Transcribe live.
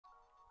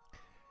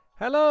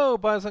Hello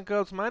boys and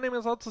girls, my name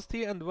is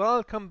S12E4 and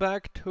welcome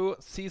back to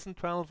Season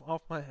 12 of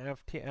my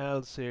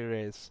FTL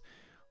series.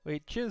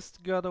 We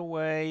just got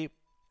away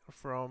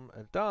from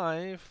a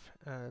dive,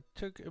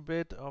 took a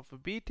bit of a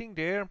beating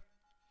there,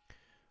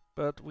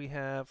 but we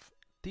have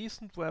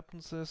decent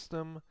weapon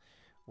system,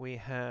 we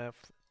have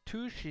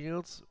 2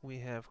 shields, we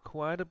have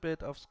quite a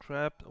bit of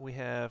scrap, we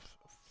have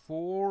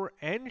 4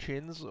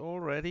 engines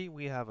already,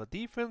 we have a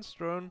defense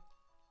drone,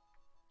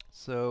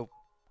 so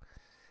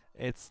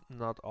it's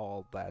not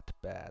all that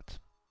bad.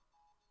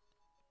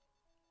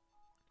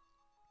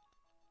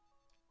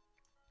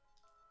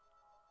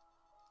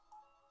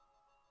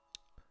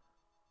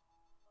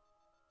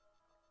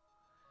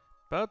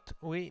 But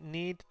we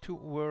need to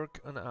work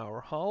on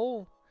our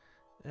hull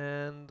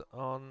and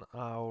on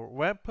our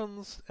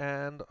weapons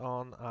and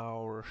on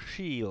our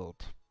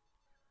shield.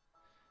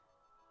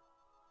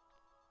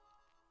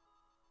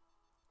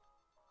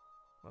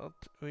 But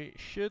we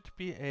should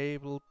be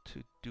able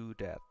to do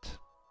that.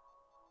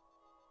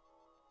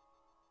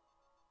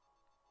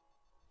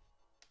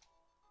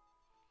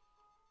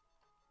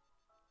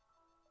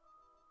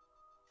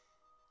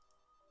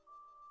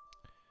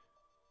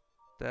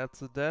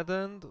 That's a dead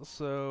end,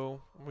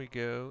 so we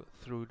go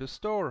through the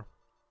store.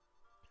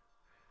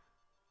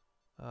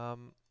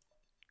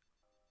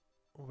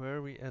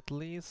 Where we at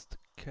least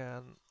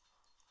can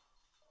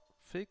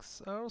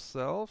fix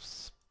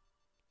ourselves.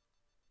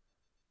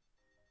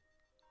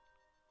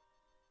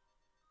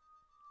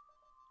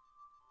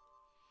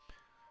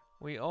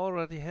 We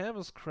already have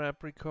a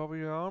scrap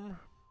recovery arm.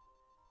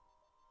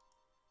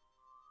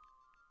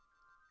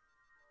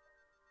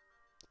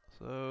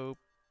 So,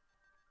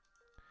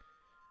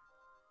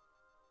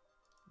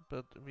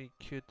 but we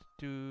could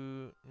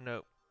do,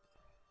 no.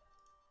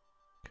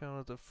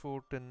 Cannot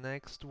afford the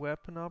next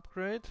weapon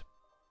upgrade.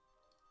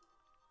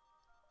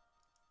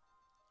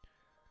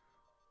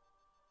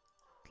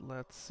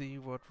 Let's see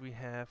what we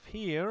have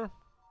here.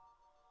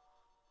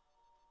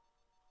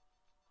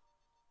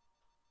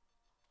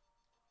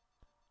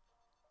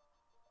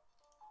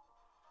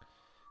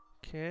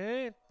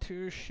 Okay,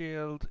 2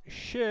 shield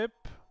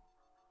ship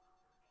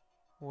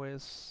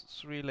with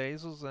 3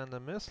 lasers and a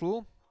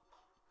missile.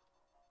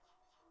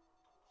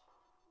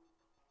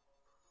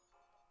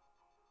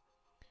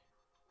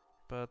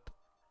 But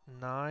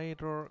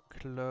neither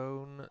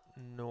clone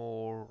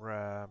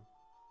nor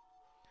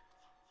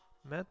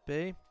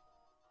medbay.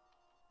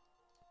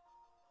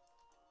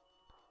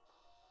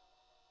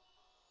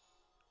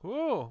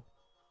 Whoa!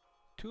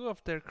 2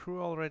 of their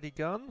crew already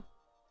gone.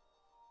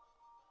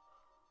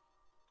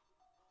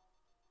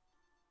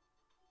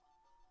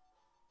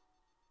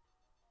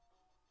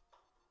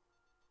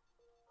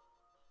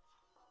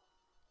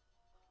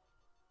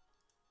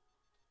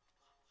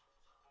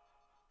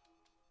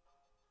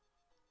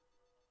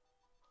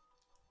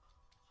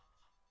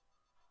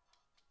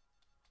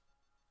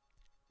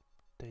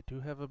 They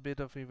do have a bit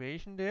of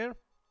evasion there.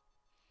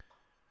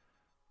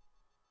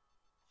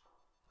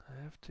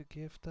 I have to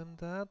give them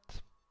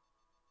that.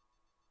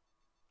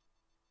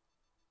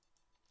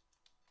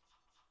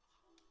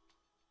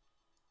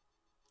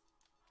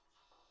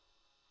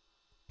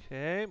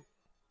 Okay,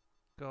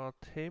 got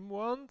him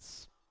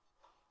once.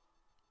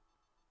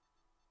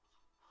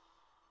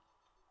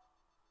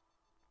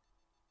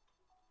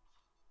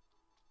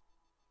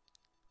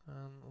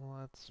 And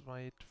let's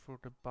wait for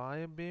the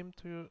biobeam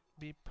to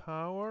be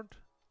powered.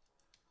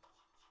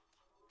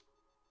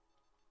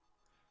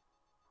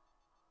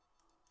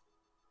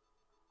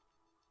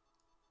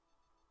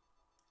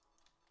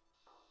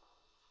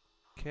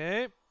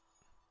 Okay.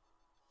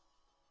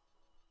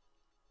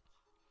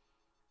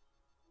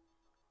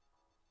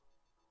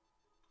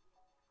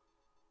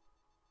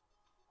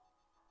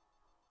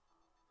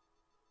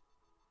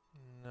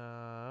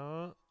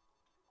 Now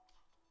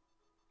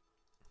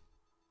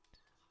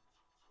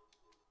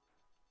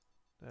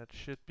that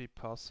should be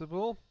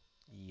possible.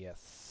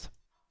 Yes.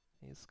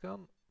 He's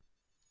gone.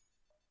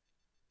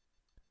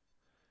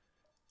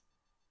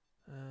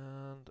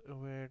 And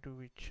where do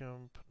we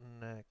jump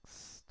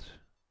next?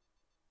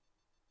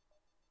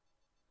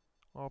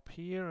 Up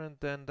here and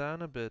then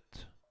down a bit.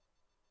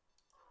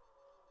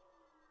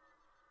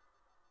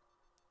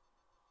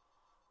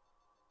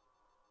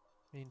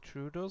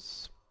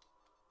 Intruders.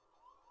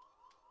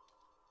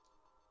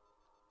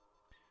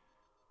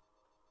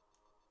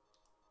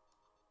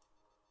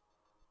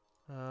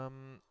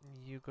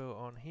 You go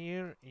on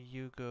here,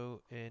 you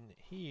go in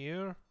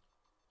here,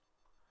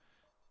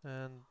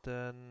 and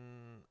then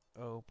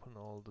open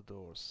all the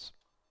doors.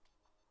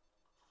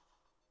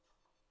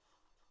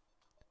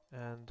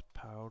 And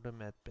power the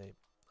medbay.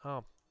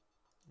 Oh,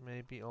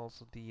 maybe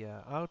also the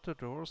outer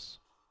doors.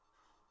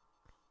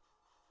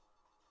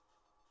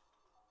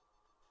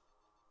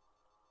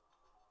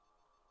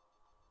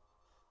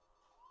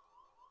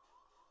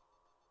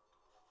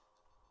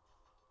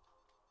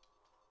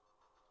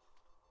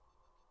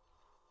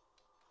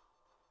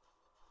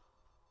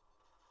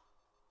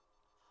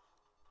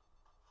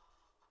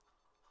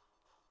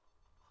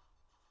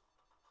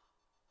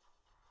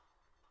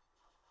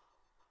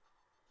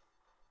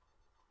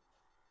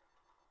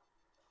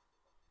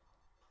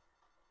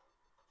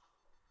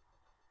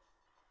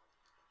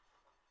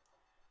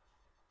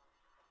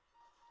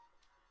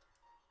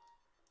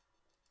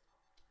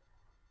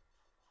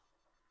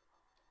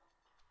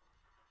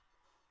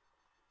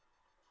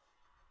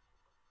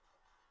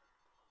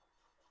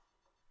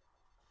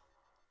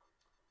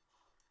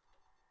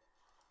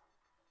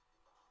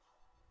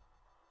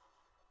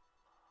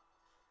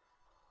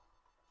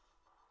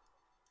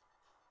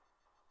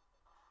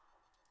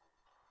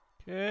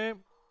 Okay.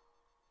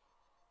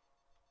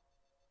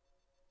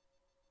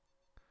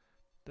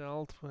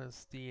 Dealt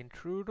with the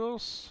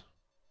intruders.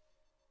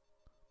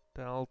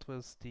 Dealt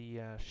with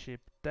the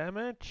ship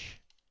damage.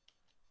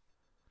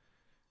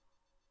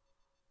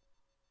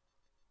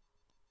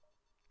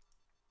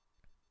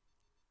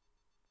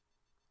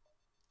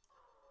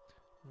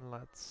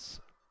 Let's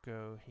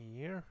go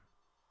here,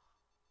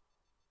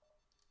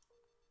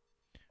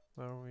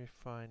 where we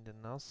find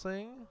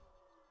nothing.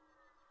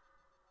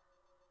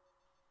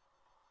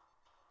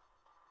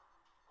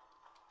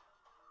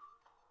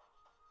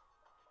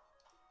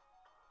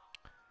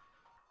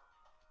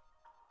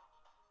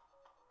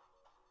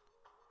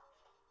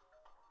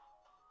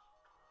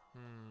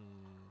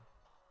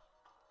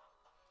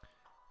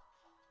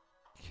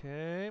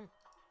 Okay.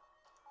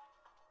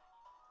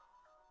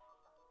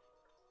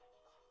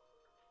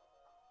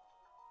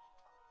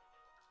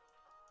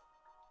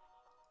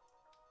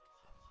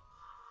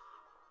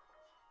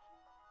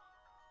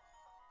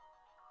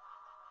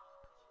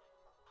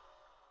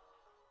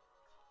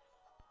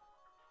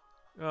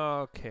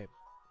 Okay.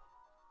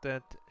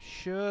 That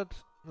should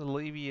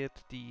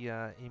alleviate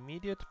the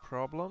immediate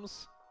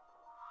problems.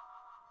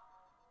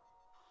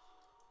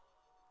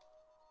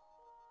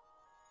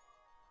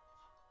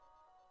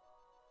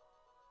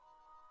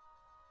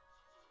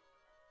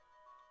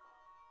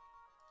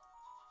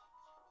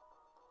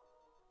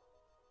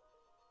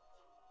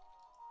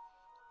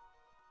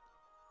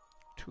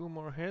 Two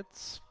more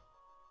hits.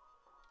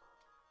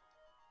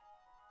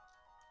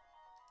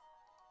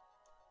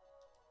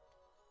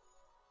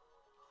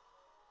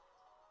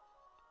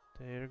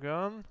 They're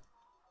gone.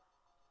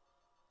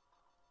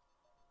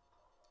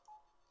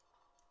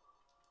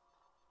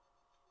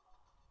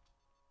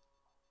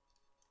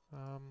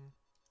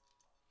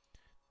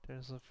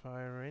 There's a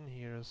fire in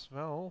here as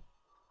well.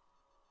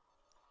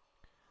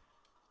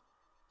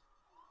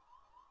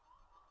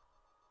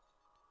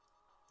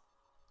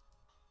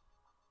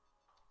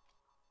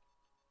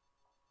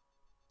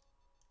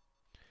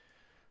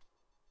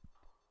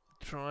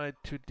 Try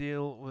to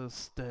deal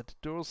with that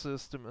door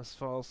system as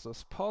fast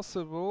as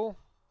possible.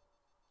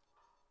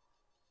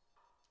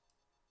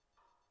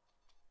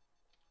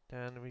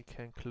 Then we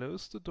can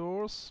close the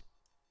doors.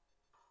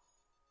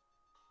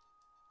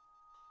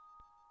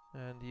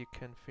 And you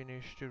can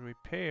finish the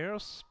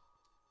repairs.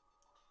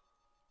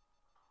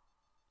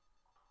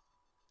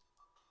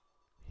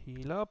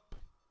 Heal up.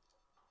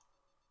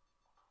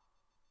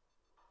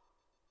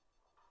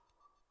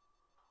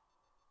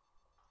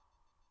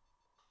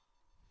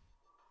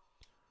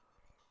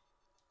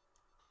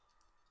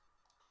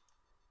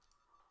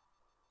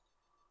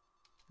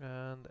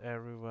 And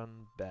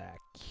everyone back.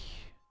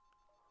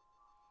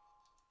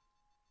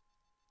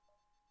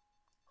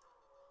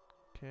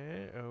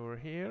 Okay, over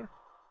here.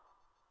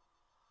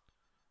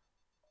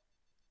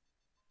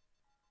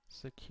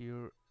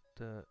 Secure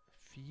the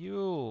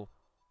fuel.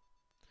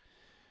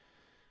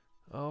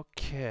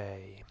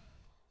 Okay.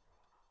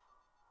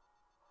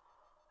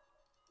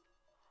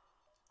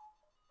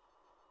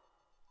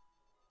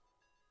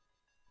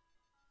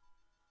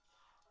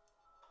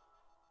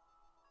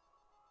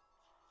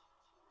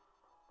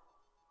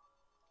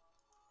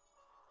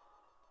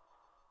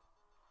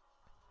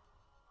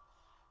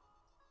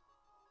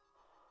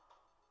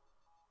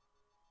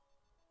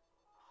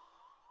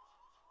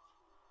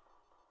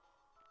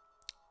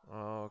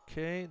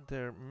 Okay,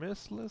 their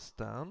missile is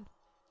down.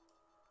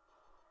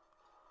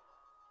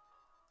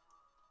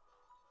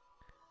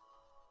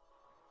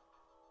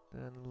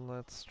 Then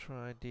let's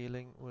try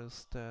dealing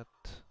with that.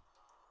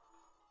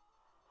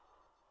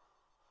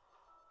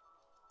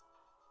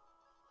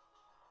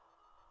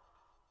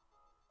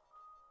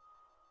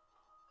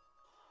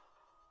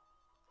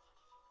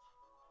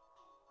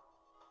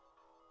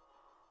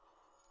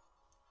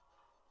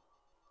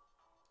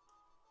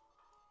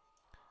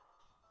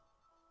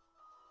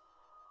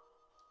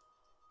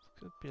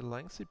 This could be a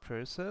lengthy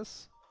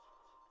process.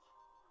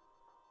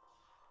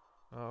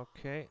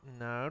 Okay,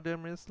 now their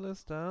missile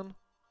is down.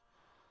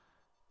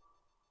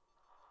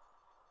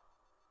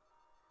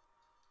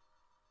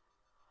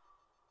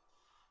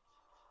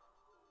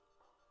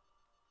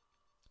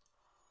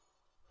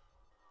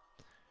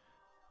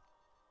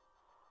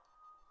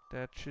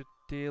 That should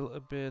deal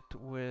a bit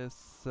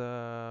with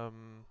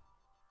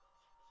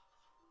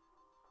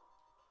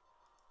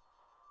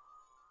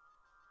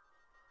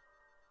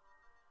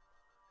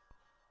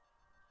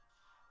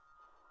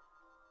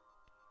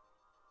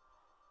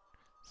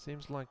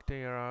seems like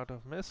they are out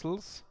of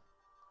missiles.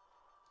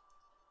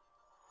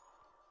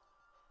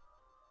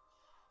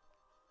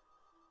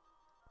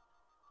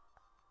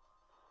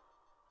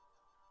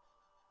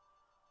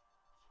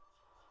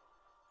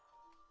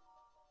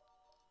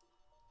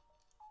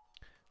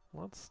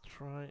 Let's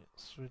try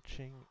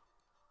switching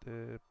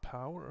the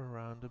power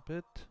around a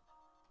bit.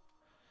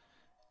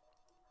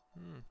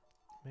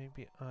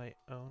 Maybe I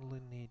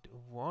only need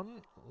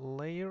one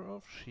layer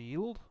of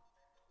shield.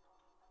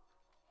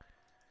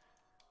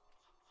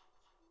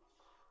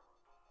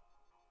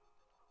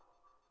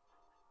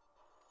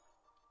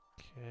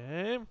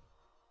 Okay.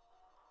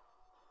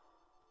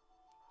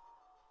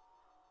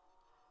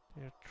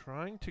 You're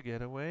trying to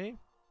get away.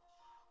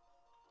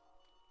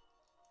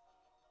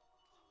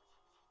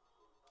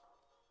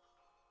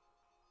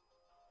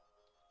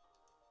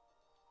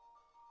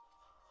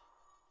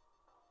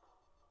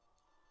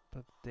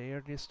 But they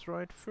are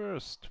destroyed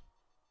first.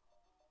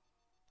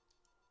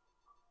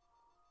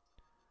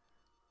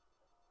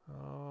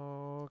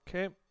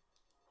 Okay.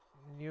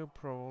 You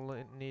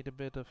probably need a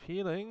bit of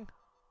healing.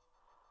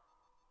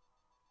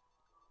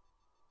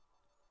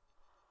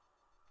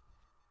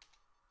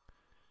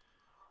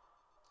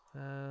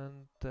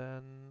 And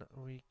then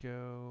we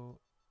go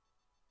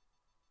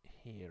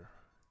here.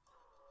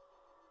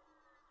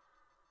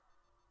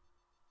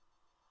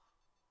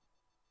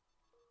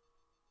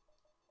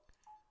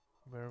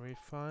 Where we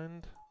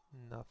find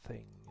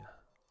nothing.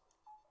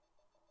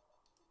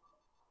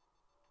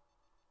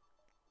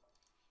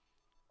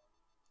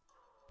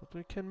 But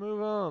we can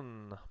move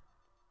on.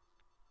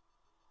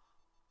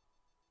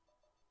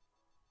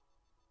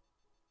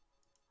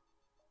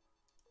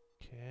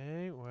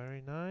 Okay,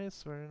 very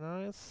nice, very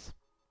nice.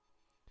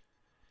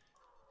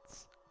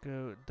 Let's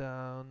go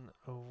down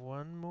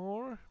one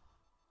more.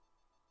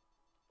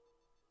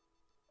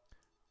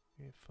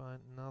 We find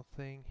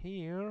nothing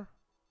here.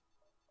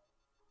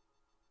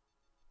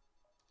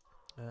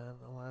 And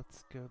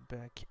let's go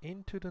back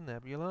into the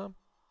nebula,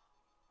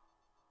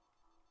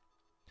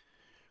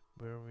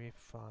 where we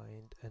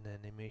find an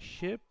enemy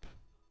ship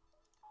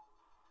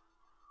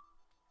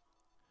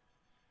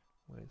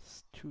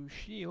with 2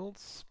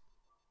 shields.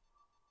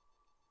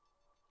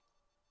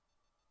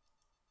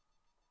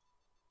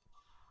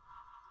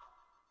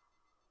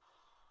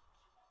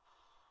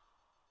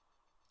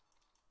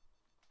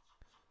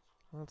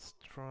 Let's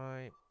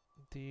try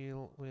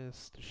deal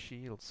with the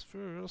shields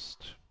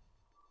first.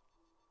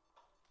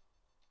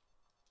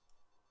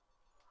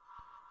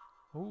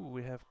 Oh,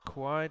 we have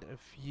quite a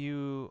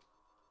few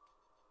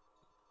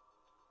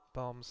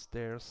bombs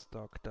there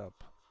stocked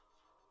up.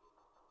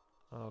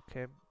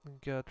 Okay,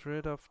 got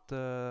rid of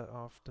the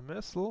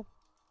missile,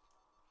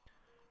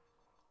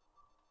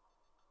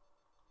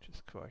 which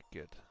is quite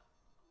good.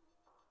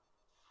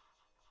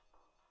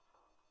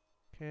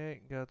 Okay,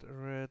 got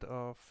rid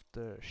of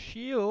the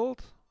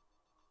shield.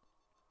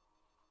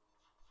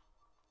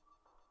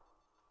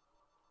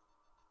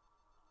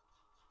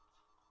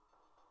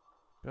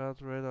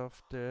 Got rid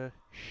of the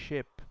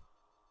ship.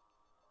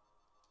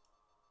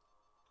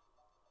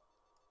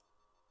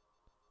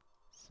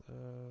 So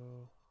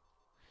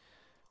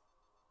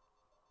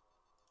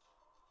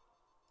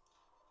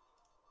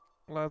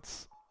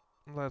let's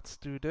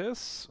do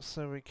this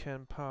so we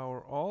can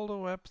power all the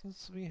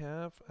weapons we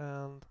have,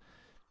 and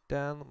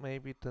then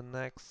maybe the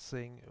next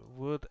thing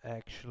would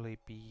actually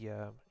be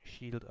a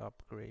shield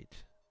upgrade.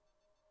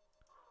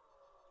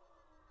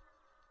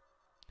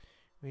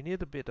 We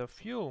need a bit of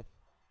fuel.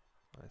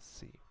 I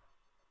see.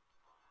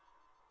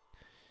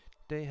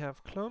 They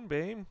have clone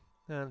beam,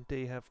 and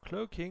they have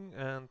cloaking,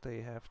 and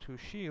they have 2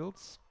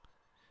 shields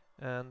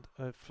and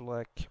a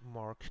flak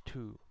Mark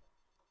II.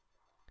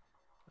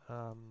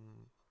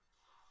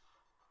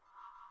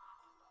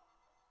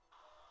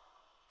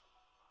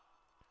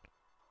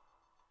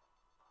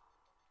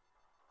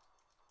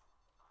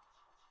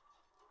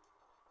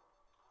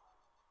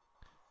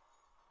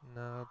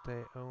 Now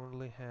they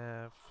only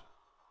have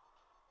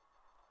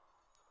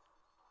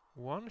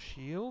 1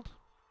 shield.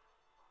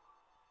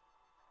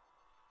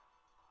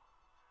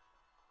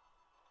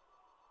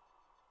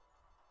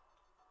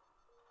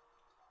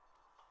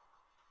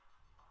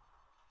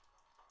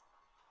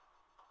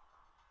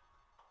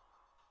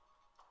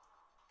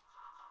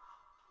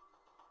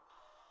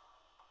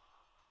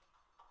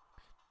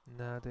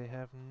 Now they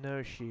have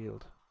no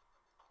shield.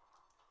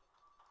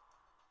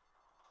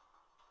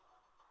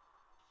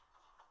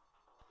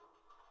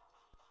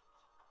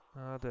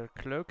 Their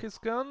cloak is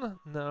gone.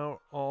 Now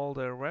all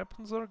their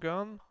weapons are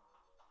gone.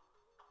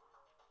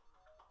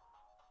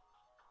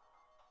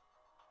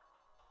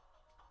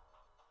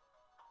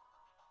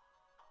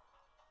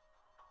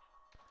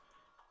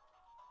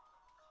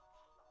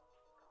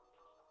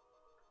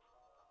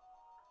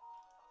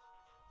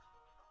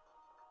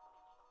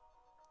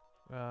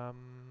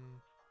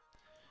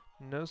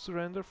 No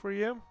surrender for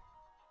you.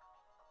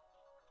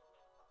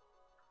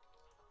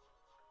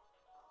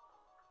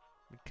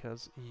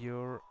 Because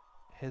you're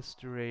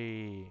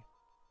history.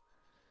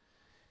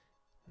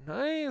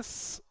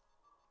 Nice!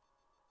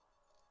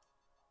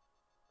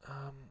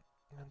 And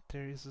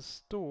there is a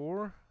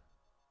store.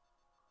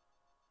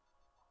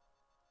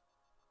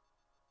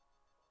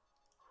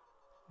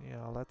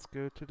 Yeah, let's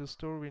go to the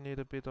store. We need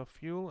a bit of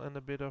fuel and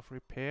a bit of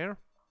repair.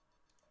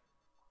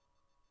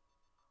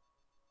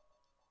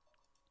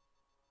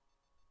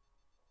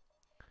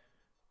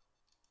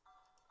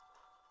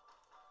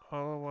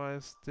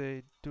 Otherwise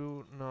they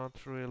do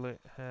not really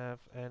have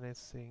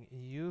anything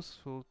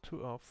useful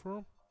to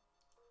offer.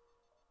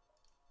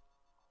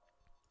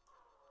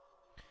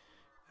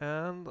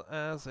 And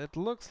as it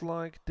looks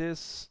like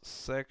this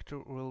sector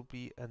will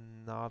be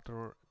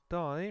another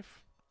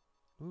dive.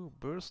 Ooh,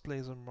 burst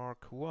laser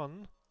Mark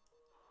 1.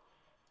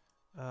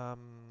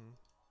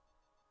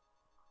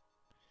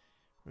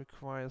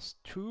 requires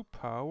 2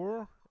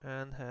 power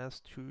and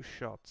has 2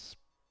 shots.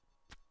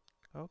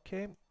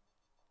 Okay.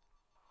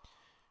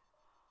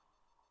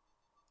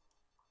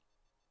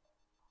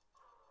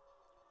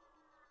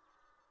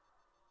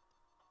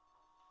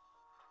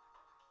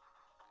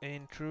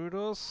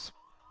 Intruders.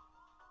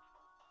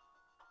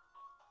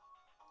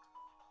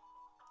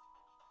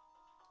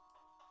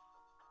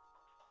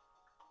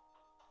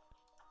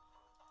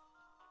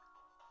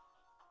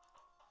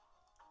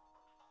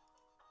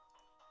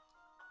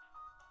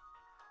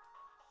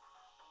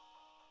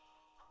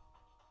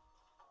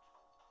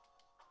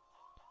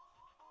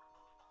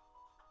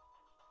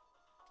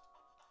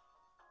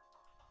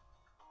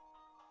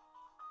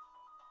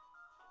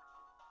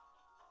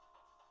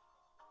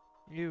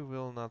 You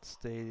will not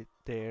stay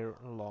there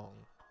long.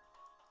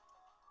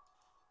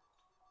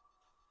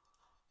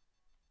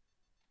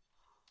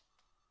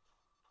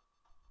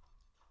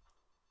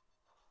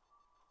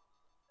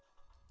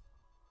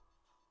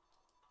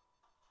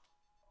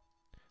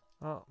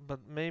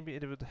 But maybe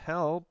it would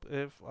help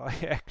if I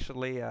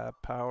actually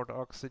powered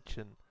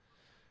oxygen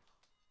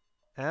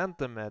and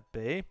the med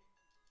bay.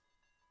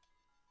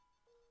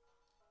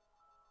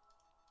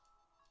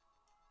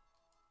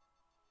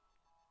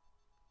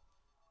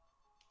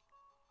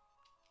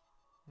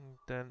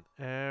 Then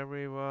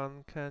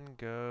everyone can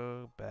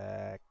go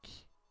back.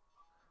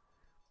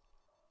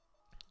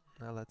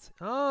 Now let's see.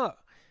 Ah!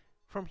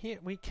 From here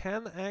we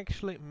can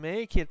actually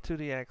make it to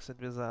the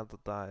exit without a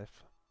dive.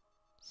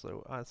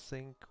 So I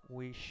think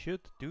we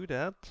should do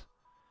that.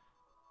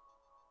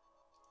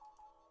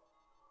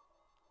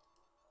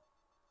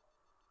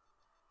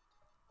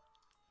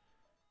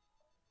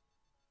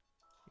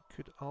 We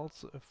could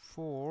also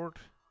afford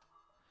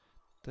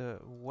the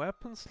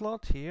weapon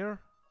slot here.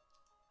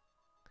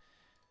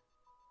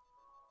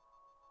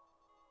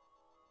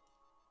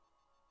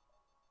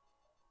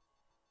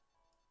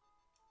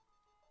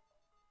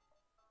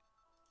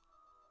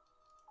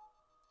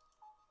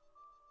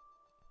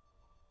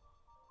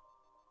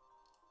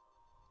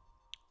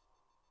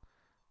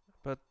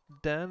 But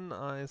then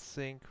I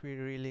think we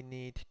really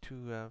need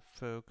to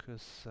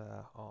focus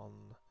on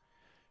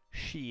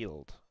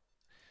shield.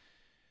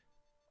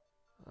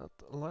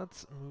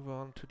 Let's move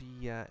on to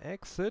the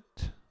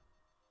exit.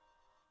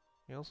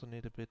 We also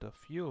need a bit of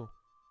fuel.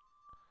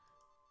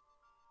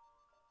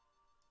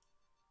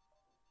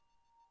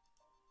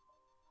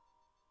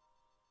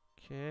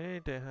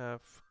 Okay, they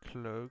have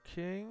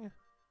cloaking.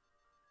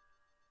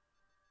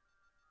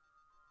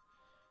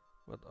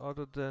 But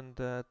other than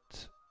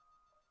that,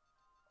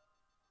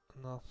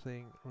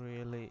 nothing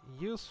really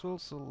useful,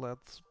 so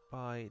let's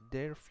buy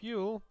their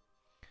fuel.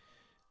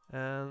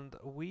 And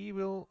we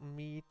will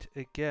meet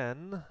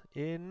again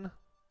in...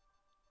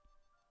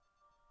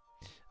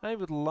 I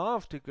would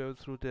love to go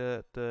through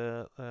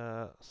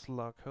the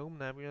Slug Home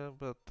Nebula,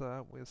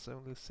 but with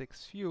only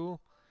 6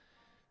 fuel,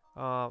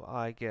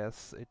 I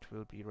guess it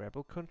will be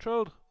rebel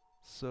controlled.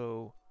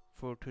 So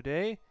for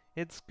today,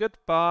 it's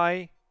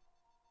goodbye.